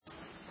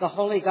The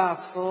Holy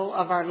Gospel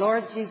of our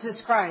Lord Jesus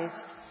Christ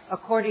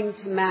according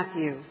to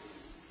Matthew.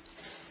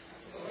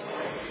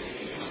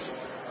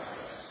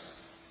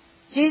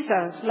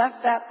 Jesus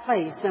left that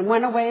place and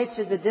went away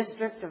to the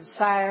district of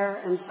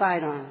Tyre and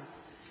Sidon.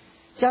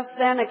 Just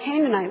then a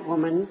Canaanite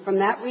woman from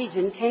that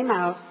region came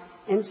out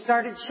and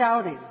started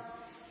shouting,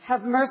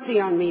 "Have mercy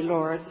on me,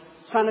 Lord,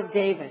 Son of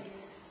David.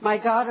 My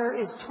daughter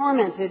is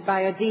tormented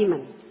by a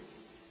demon."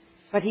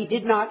 But he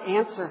did not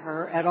answer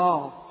her at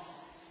all.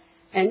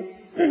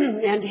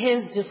 And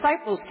his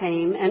disciples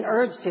came and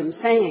urged him,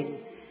 saying,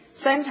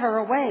 "Send her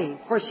away,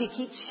 for she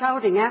keeps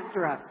shouting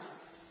after us."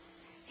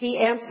 He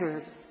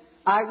answered,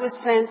 "I was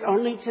sent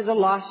only to the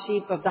lost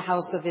sheep of the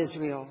house of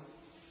Israel."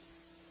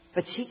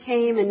 But she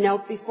came and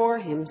knelt before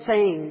him,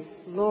 saying,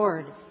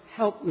 "Lord,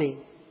 help me."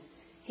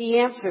 He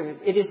answered,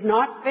 "It is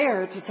not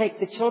fair to take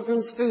the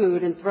children's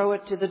food and throw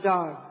it to the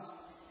dogs."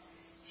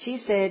 She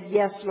said,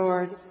 "Yes,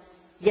 Lord,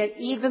 yet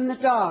even the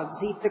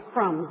dogs eat the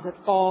crumbs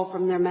that fall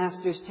from their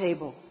master's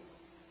table."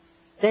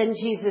 Then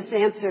Jesus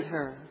answered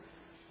her,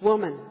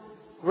 "Woman,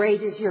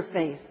 great is your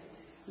faith.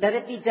 Let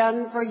it be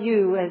done for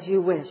you as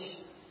you wish."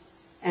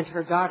 And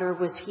her daughter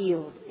was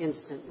healed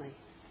instantly.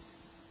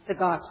 The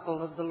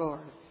Gospel of the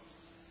Lord.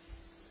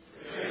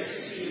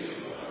 Praise to you,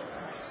 Lord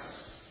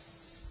Christ.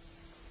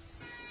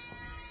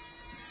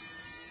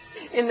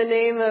 In the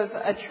name of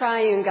a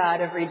triune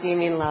God of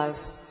redeeming love.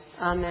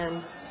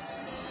 Amen.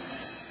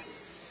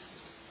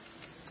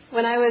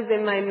 When I was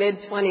in my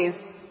mid-20s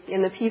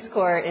in the Peace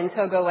Corps in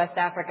Togo, West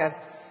Africa,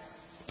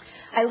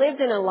 I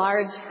lived in a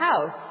large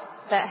house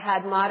that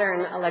had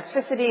modern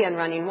electricity and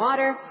running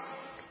water,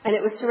 and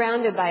it was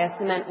surrounded by a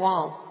cement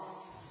wall.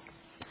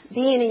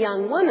 Being a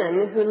young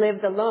woman who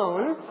lived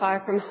alone, far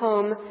from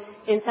home,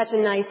 in such a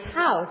nice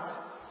house,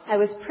 I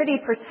was pretty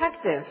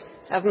protective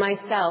of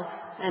myself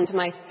and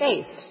my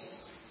space.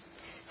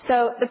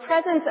 So the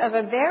presence of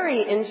a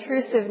very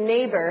intrusive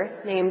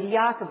neighbor named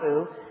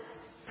Yakubu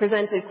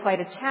presented quite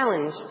a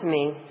challenge to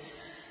me.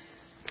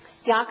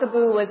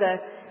 Yakubu was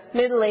a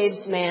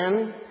middle-aged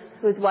man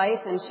whose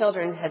wife and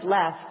children had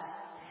left,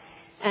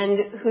 and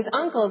whose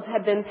uncles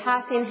had been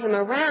passing him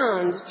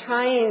around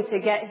trying to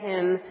get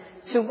him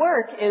to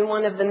work in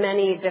one of the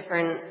many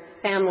different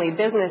family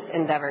business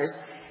endeavors.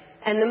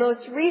 And the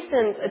most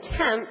recent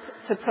attempt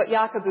to put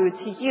Yakubu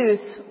to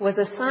use was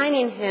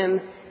assigning him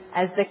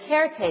as the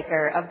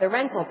caretaker of the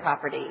rental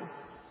property,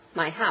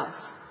 my house.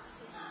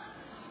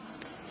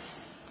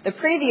 The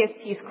previous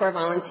Peace Corps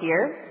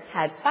volunteer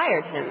had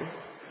fired him,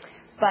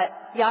 but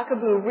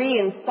Yakubu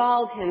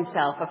reinstalled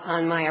himself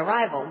upon my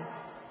arrival,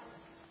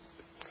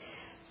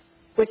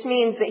 which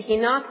means that he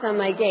knocked on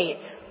my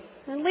gate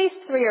at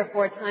least 3 or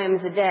 4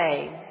 times a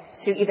day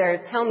to either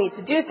tell me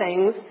to do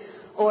things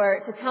or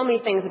to tell me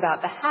things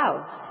about the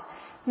house,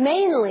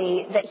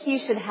 mainly that he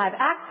should have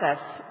access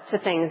to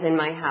things in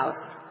my house,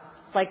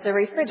 like the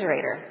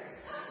refrigerator.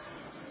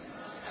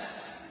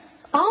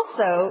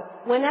 Also,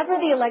 whenever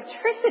the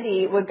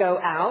electricity would go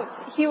out,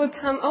 he would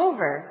come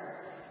over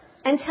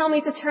and tell me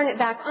to turn it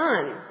back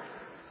on.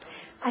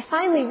 I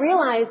finally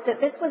realized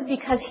that this was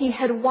because he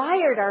had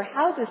wired our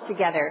houses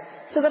together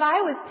so that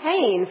I was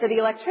paying for the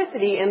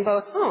electricity in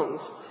both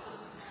homes.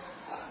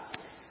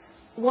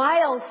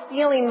 While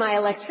stealing my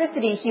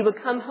electricity, he would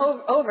come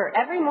over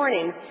every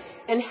morning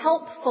and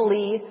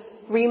helpfully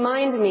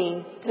remind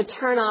me to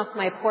turn off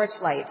my porch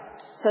light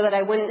so that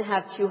I wouldn't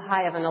have too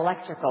high of an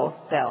electrical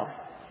bill.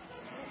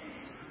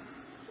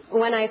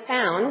 When I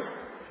found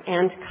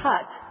and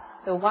cut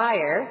the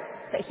wire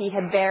that he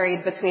had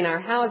buried between our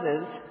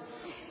houses,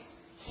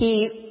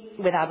 he,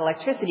 without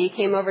electricity,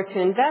 came over to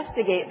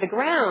investigate the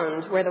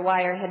ground where the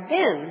wire had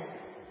been.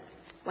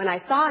 When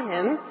I saw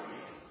him,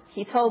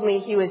 he told me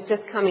he was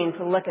just coming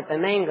to look at the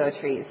mango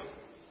trees.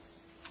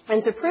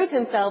 And to prove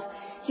himself,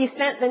 he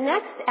spent the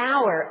next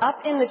hour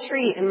up in the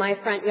tree in my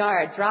front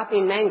yard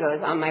dropping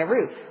mangoes on my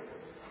roof.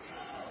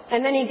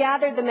 And then he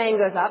gathered the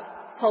mangoes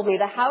up, told me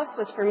the house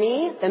was for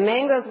me, the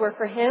mangoes were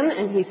for him,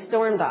 and he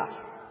stormed off.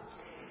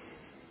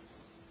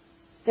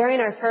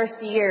 During our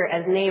first year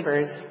as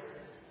neighbors,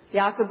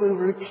 Yakubu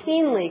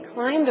routinely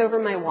climbed over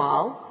my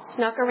wall,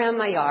 snuck around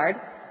my yard,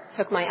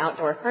 took my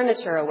outdoor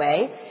furniture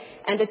away,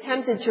 and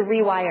attempted to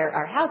rewire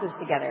our houses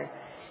together.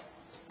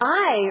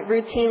 I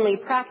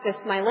routinely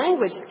practiced my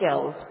language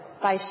skills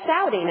by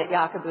shouting at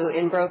Yakubu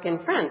in broken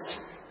French.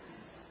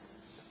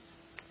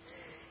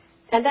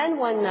 And then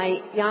one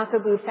night,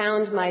 Yakubu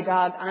found my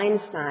dog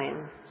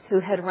Einstein, who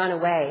had run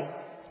away,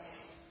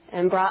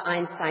 and brought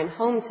Einstein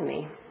home to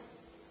me.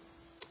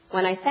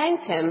 When I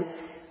thanked him,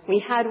 we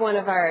had one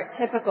of our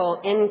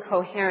typical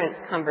incoherent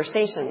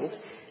conversations.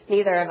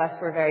 Neither of us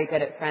were very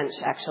good at French,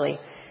 actually,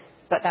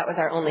 but that was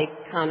our only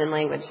common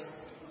language.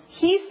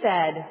 He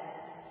said,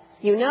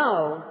 "You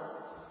know,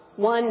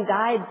 one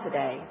died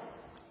today."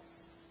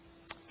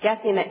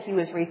 Guessing that he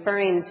was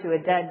referring to a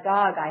dead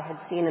dog I had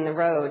seen in the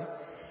road,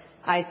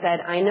 I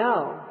said, "I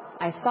know.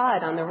 I saw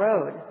it on the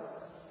road."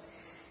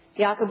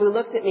 Yakubu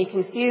looked at me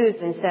confused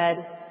and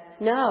said,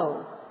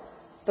 "No,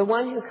 the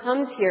one who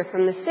comes here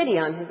from the city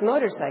on his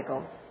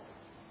motorcycle."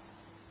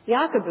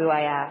 "Yakubu,"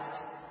 I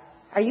asked,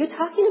 "Are you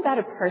talking about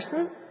a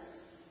person?"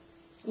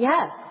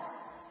 "Yes,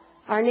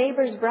 our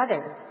neighbor's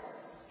brother.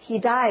 He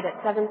died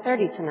at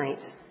 7:30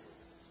 tonight."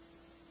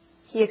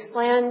 He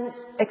explained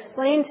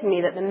to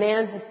me that the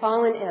man had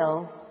fallen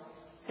ill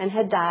and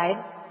had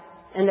died,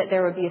 and that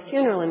there would be a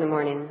funeral in the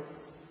morning.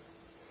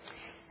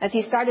 As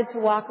he started to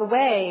walk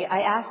away,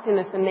 I asked him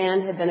if the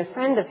man had been a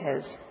friend of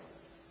his.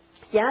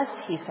 "Yes,"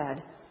 he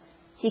said.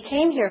 "He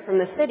came here from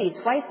the city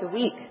twice a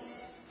week.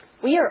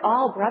 We are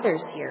all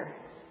brothers here."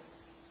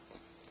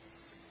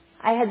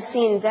 I had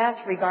seen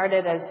death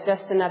regarded as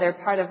just another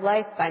part of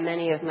life by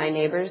many of my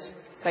neighbors,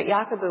 but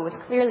Yakubu was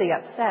clearly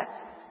upset.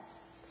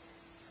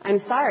 "I'm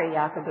sorry,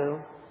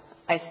 Yakubu,"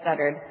 I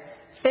stuttered,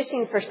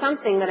 fishing for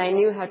something that I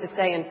knew how to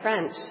say in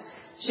French.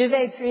 "Je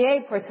vais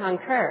prier pour ton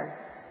cœur.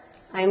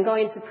 I am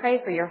going to pray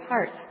for your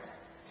heart."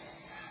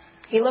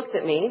 He looked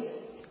at me,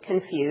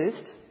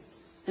 confused,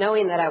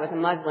 knowing that I was a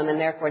Muslim and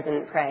therefore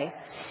didn't pray,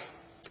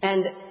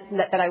 and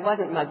that I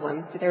wasn't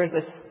Muslim. There was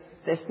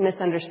this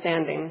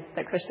misunderstanding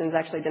that Christians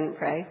actually didn't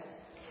pray.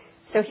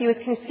 So he was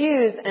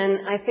confused,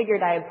 and I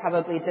figured I had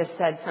probably just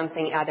said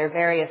something either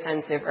very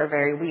offensive or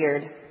very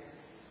weird.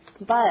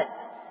 But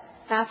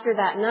after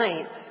that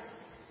night,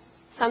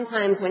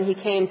 sometimes when he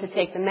came to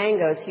take the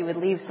mangoes, he would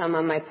leave some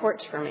on my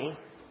porch for me.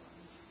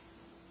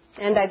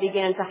 And I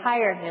began to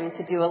hire him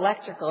to do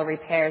electrical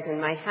repairs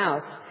in my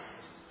house.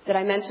 Did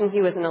I mention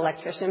he was an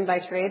electrician by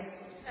trade?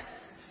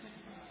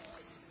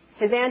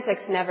 His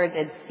antics never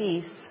did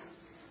cease,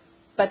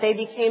 but they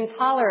became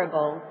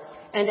tolerable,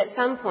 and at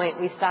some point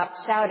we stopped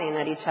shouting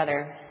at each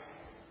other.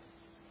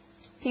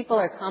 People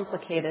are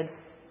complicated,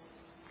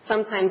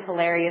 sometimes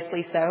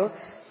hilariously so,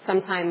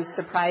 sometimes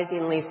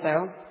surprisingly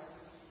so.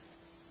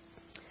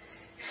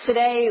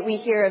 Today we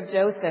hear of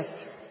Joseph,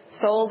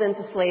 sold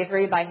into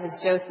slavery by his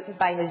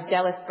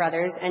jealous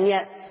brothers, and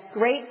yet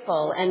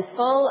grateful and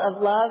full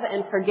of love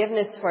and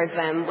forgiveness towards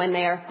them when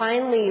they are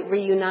finally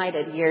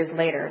reunited years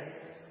later.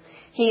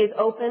 He is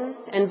open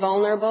and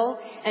vulnerable,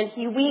 and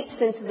he weeps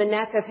into the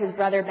neck of his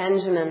brother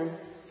Benjamin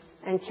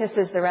and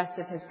kisses the rest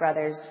of his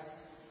brothers,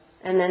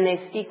 and then they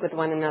speak with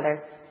one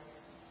another.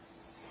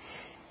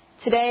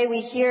 Today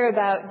we hear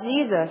about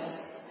Jesus,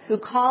 who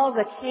calls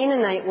a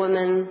Canaanite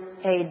woman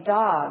a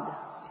dog.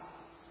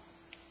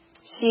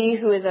 She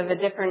who is of a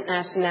different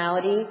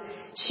nationality,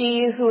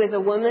 she who is a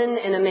woman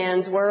in a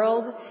man's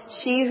world,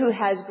 she who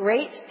has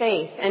great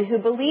faith and who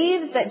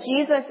believes that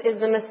Jesus is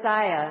the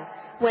Messiah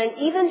when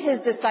even his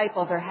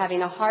disciples are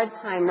having a hard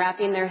time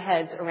wrapping their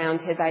heads around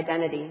his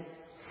identity.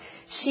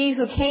 She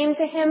who came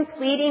to him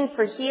pleading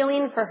for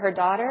healing for her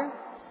daughter,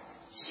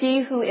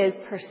 she who is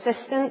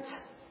persistent,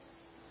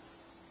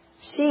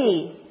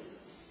 she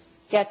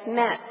gets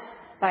met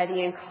by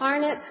the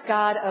incarnate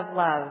God of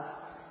love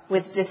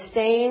with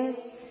disdain,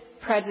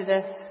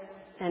 prejudice,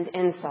 and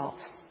insult.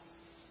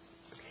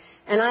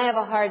 And I have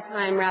a hard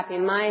time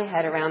wrapping my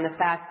head around the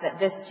fact that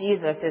this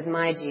Jesus is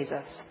my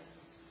Jesus.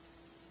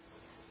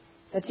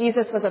 But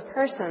Jesus was a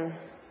person,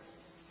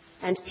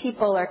 and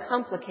people are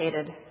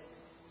complicated,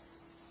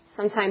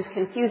 sometimes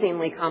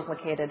confusingly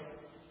complicated.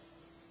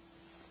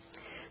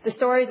 The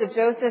stories of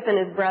Joseph and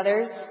his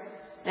brothers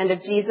and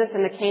of Jesus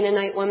and the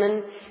Canaanite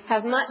woman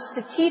have much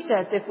to teach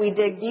us if we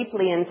dig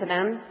deeply into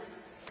them.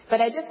 But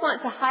I just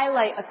want to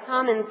highlight a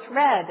common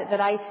thread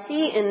that I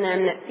see in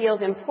them that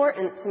feels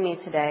important to me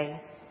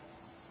today.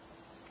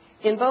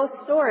 In both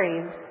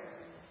stories,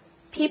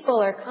 people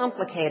are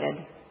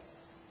complicated.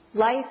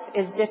 Life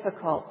is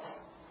difficult.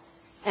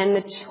 And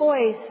the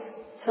choice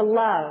to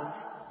love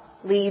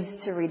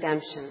leads to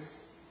redemption.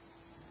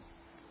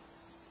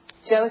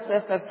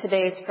 Joseph of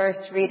today's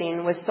first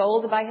reading was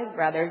sold by his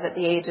brothers at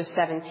the age of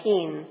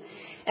 17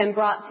 and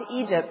brought to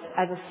Egypt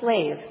as a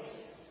slave.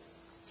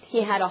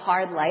 He had a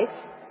hard life,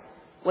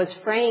 was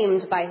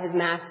framed by his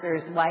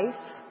master's wife,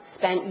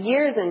 spent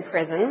years in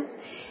prison,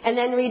 and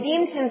then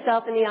redeemed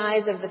himself in the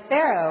eyes of the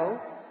Pharaoh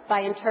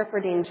by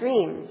interpreting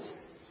dreams.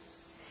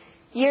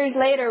 Years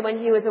later, when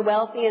he was a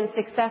wealthy and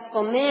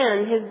successful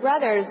man, his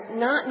brothers,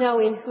 not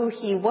knowing who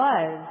he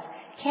was,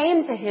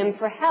 came to him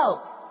for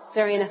help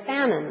during a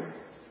famine.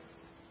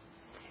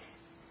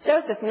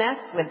 Joseph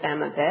messed with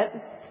them a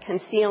bit,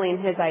 concealing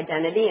his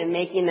identity and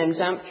making them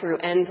jump through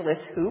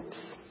endless hoops.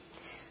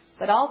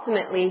 But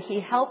ultimately, he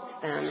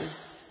helped them.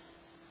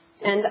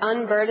 And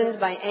unburdened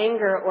by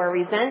anger or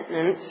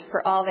resentment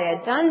for all they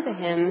had done to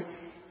him,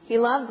 he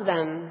loved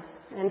them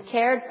and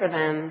cared for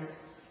them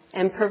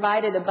and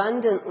provided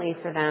abundantly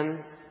for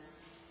them.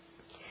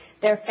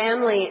 Their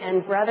family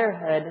and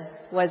brotherhood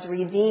was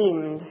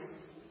redeemed.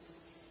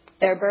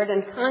 Their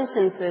burdened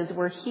consciences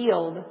were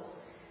healed,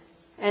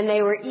 and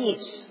they were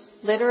each,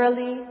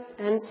 literally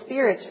and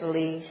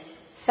spiritually,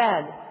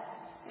 fed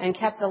and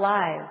kept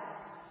alive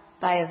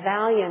by a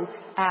valiant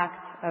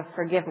act of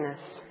forgiveness.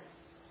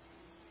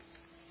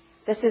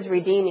 This is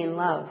redeeming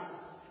love.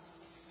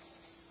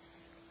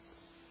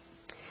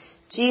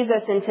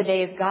 Jesus in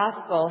today's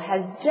gospel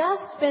has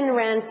just been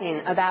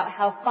ranting about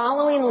how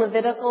following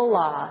Levitical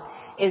law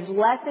is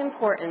less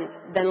important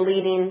than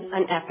leading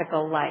an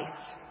ethical life.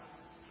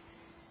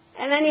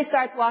 And then he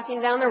starts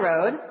walking down the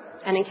road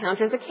and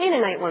encounters a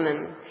Canaanite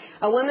woman,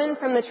 a woman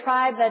from the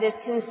tribe that is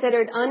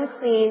considered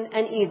unclean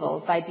and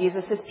evil by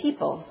Jesus'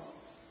 people.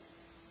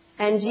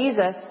 And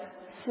Jesus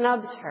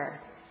snubs her.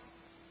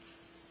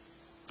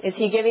 Is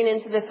he giving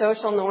into the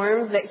social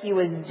norms that he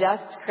was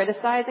just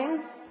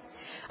criticizing?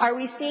 Are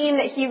we seeing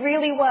that he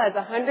really was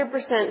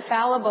 100%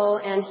 fallible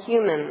and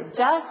human,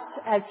 just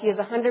as he is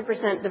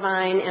 100%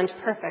 divine and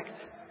perfect?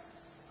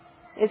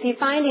 Is he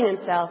finding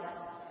himself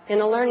in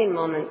a learning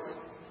moment?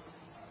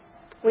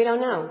 We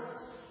don't know.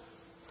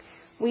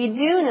 We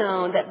do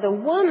know that the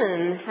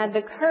woman had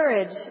the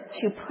courage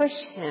to push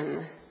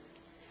him.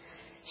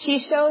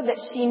 She showed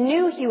that she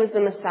knew he was the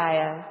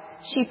Messiah.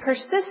 She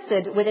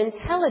persisted with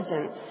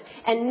intelligence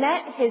and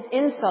met his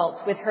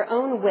insults with her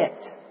own wit.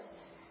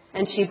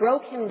 And she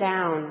broke him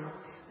down,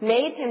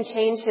 made him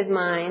change his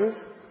mind,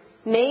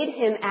 made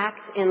him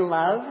act in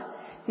love,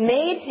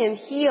 made him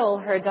heal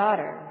her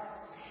daughter.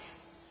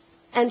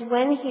 And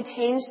when he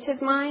changed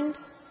his mind,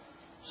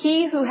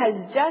 he who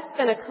has just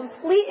been a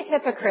complete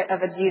hypocrite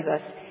of a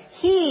Jesus,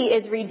 he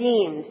is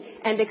redeemed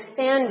and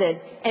expanded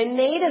and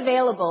made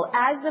available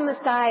as the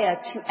Messiah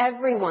to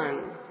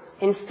everyone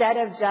instead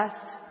of just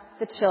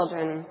the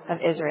children of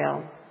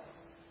Israel.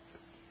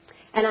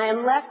 And I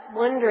am left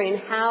wondering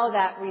how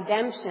that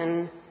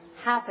redemption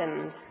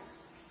happened.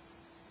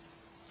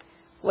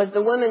 Was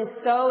the woman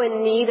so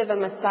in need of a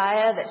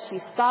Messiah that she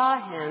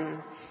saw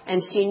him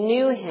and she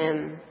knew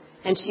him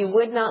and she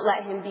would not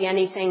let him be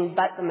anything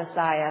but the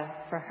Messiah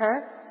for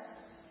her?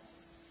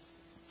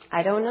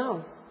 I don't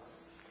know.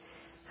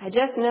 I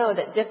just know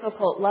that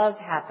difficult love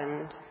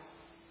happened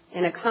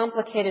in a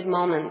complicated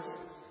moment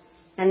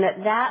and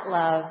that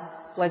love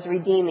was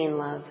redeeming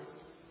love.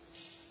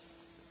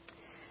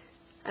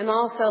 I'm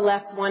also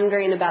left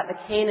wondering about the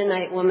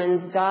Canaanite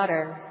woman's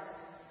daughter.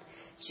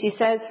 She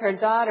says her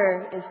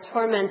daughter is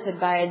tormented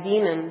by a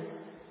demon,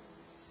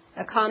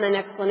 a common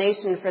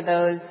explanation for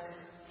those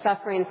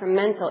suffering from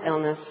mental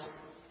illness.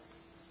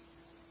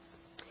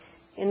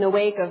 In the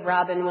wake of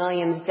Robin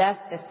Williams' death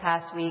this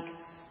past week,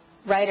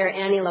 writer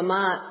Annie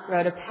Lamott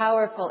wrote a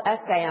powerful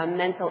essay on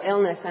mental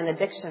illness and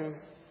addiction.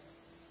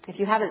 If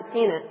you haven't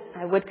seen it,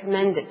 I would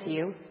commend it to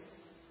you.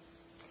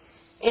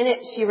 In it,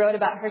 she wrote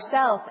about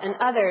herself and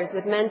others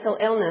with mental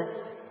illness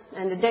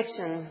and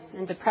addiction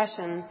and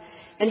depression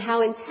and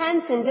how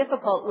intense and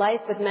difficult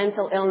life with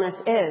mental illness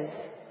is.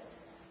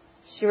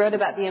 She wrote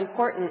about the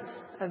importance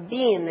of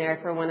being there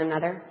for one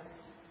another.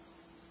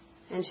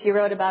 And she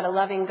wrote about a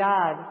loving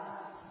God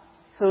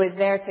who is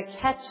there to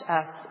catch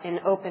us in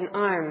open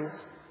arms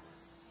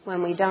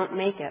when we don't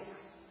make it.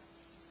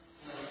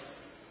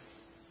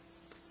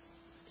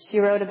 She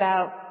wrote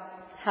about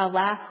how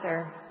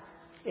laughter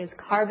is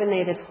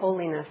carbonated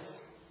holiness,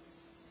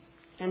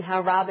 and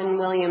how Robin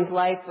Williams'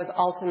 life was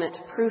ultimate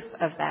proof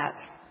of that.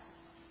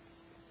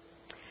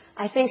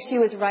 I think she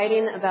was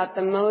writing about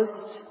the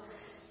most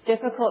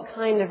difficult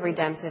kind of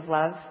redemptive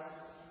love,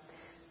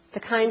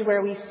 the kind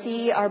where we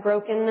see our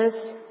brokenness,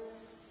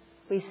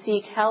 we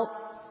seek help,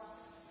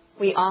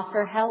 we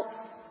offer help,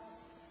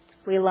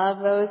 we love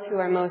those who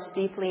are most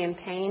deeply in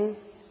pain,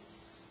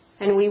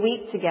 and we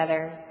weep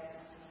together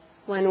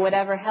when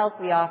whatever help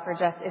we offer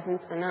just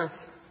isn't enough.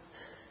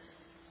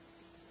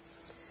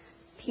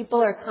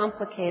 People are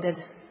complicated.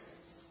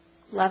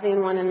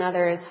 Loving one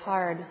another is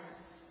hard.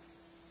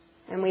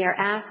 And we are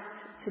asked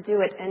to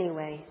do it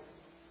anyway.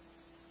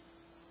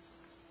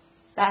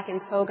 Back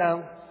in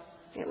Togo,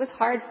 it was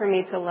hard for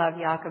me to love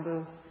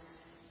Yakubu.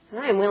 And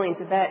I am willing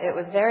to bet it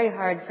was very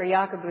hard for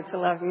Yakubu to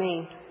love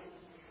me.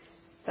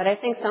 But I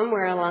think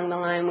somewhere along the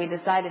line we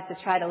decided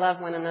to try to love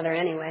one another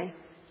anyway.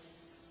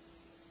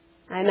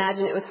 I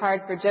imagine it was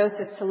hard for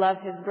Joseph to love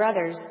his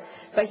brothers,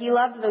 but he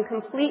loved them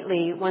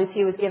completely once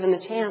he was given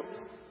the chance.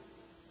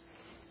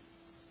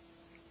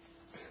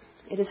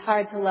 It is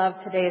hard to love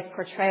today's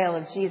portrayal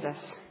of Jesus,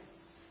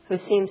 who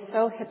seems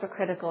so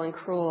hypocritical and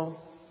cruel.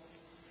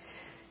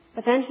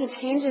 But then he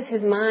changes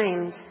his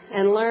mind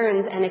and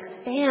learns and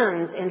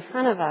expands in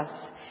front of us.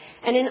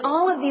 And in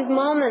all of these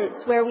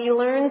moments where we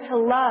learn to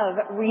love,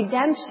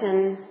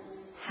 redemption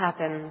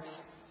happens.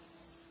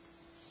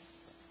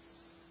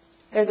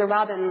 There's a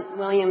Robin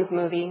Williams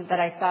movie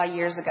that I saw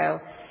years ago,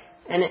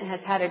 and it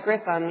has had a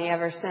grip on me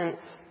ever since.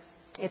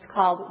 It's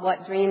called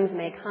What Dreams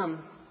May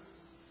Come.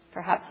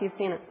 Perhaps you've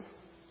seen it.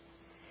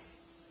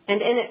 And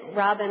in it,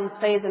 Robin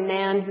plays a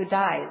man who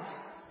dies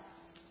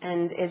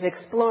and is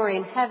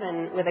exploring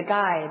heaven with a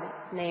guide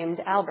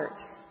named Albert.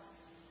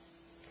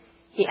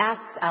 He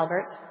asks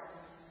Albert,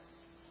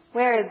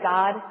 "Where is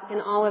God in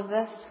all of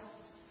this?"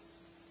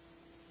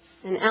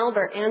 And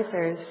Albert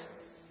answers,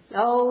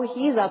 "Oh,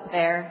 he's up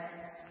there,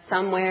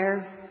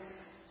 somewhere,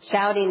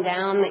 shouting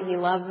down that he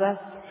loves us,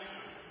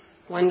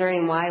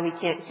 wondering why we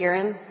can't hear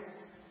him."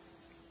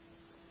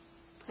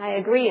 I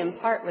agree in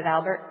part with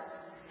Albert,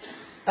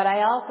 but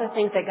I also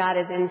think that God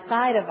is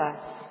inside of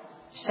us,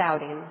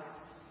 shouting,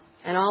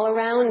 and all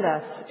around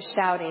us,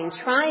 shouting,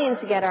 trying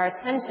to get our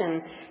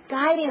attention,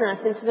 guiding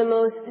us into the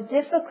most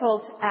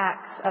difficult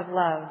acts of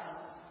love,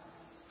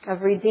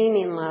 of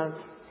redeeming love.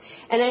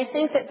 And I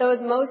think that those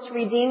most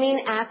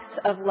redeeming acts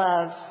of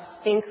love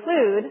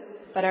include,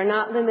 but are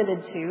not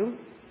limited to,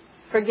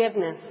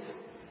 forgiveness,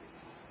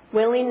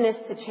 willingness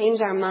to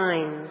change our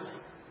minds,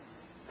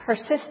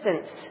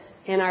 persistence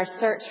in our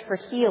search for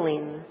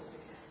healing,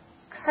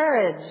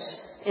 courage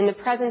in the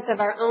presence of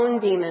our own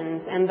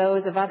demons and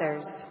those of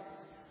others,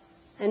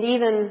 and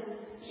even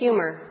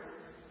humor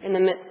in the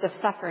midst of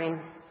suffering.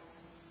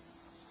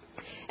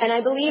 And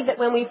I believe that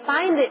when we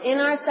find it in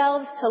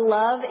ourselves to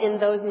love in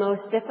those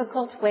most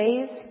difficult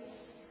ways,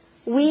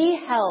 we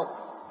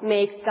help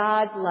make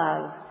God's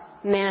love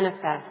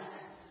manifest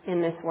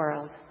in this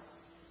world.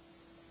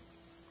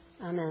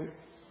 Amen.